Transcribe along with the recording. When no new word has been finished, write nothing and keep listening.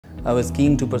I was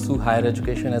keen to pursue higher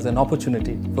education as an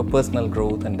opportunity for personal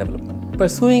growth and development.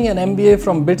 Pursuing an MBA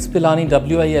from Pilani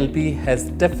WILP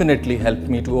has definitely helped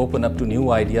me to open up to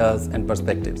new ideas and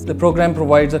perspectives. The program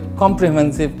provides a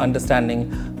comprehensive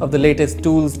understanding of the latest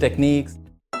tools, techniques.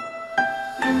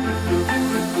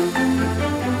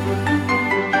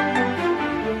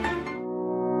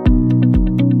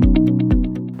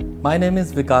 My name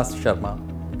is Vikas Sharma.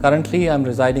 Currently, I am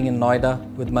residing in Noida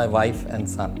with my wife and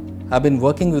son. I've been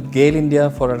working with GAIL India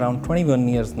for around 21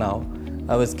 years now.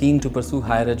 I was keen to pursue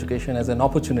higher education as an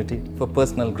opportunity for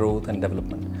personal growth and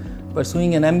development.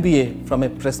 Pursuing an MBA from a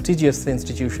prestigious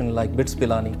institution like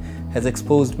Pilani has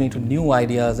exposed me to new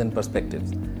ideas and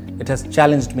perspectives. It has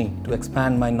challenged me to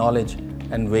expand my knowledge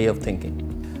and way of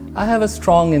thinking. I have a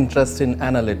strong interest in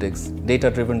analytics,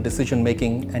 data-driven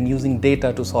decision-making, and using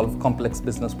data to solve complex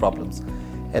business problems.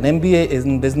 An MBA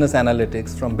in business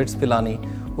analytics from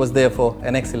Pilani was therefore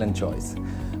an excellent choice.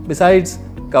 Besides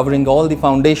covering all the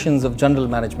foundations of general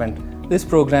management, this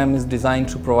program is designed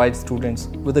to provide students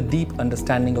with a deep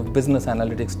understanding of business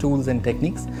analytics tools and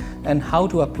techniques and how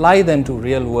to apply them to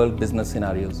real-world business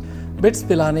scenarios.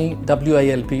 Pilani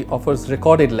WILP offers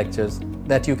recorded lectures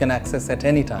that you can access at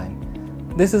any time.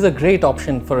 This is a great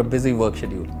option for a busy work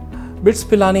schedule.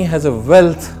 Pilani has a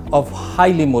wealth of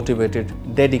highly motivated,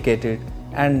 dedicated,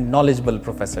 and knowledgeable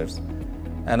professors,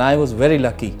 and I was very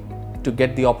lucky to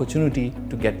get the opportunity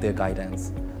to get their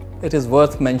guidance. It is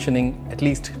worth mentioning at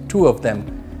least two of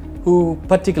them who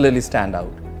particularly stand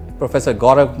out: Professor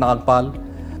Gaurav Nagpal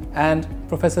and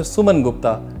Professor Suman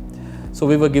Gupta. So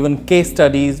we were given case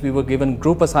studies, we were given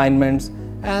group assignments,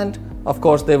 and of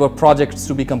course there were projects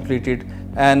to be completed.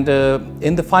 And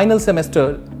in the final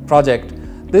semester project,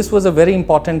 this was a very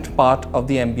important part of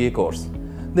the MBA course.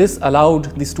 This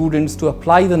allowed the students to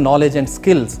apply the knowledge and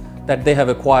skills that they have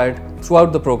acquired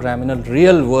throughout the program in a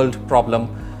real-world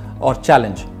problem or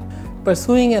challenge.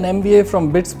 Pursuing an MBA from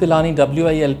Pilani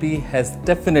WILP has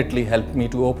definitely helped me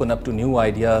to open up to new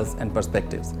ideas and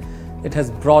perspectives. It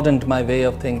has broadened my way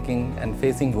of thinking and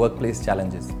facing workplace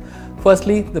challenges.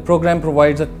 Firstly, the program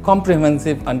provides a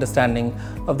comprehensive understanding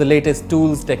of the latest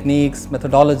tools, techniques,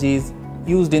 methodologies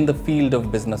used in the field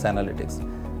of business analytics.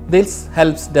 This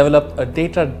helps develop a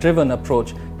data-driven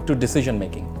approach to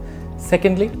decision-making.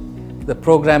 Secondly, the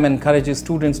program encourages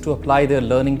students to apply their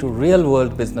learning to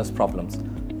real-world business problems,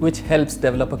 which helps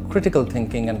develop a critical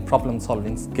thinking and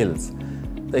problem-solving skills.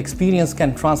 The experience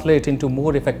can translate into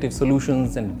more effective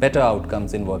solutions and better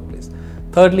outcomes in workplace.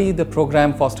 Thirdly, the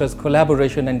program fosters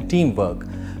collaboration and teamwork,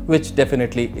 which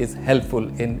definitely is helpful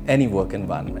in any work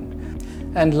environment.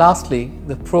 And lastly,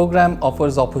 the program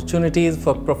offers opportunities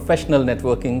for professional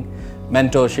networking,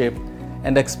 mentorship,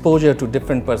 and exposure to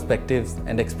different perspectives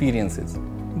and experiences.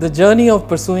 The journey of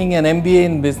pursuing an MBA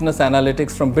in business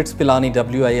analytics from Pilani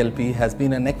WILP has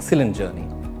been an excellent journey.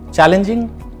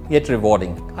 Challenging, yet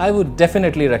rewarding. I would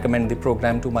definitely recommend the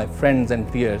program to my friends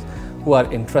and peers who are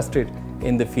interested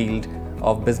in the field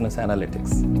of business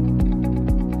analytics.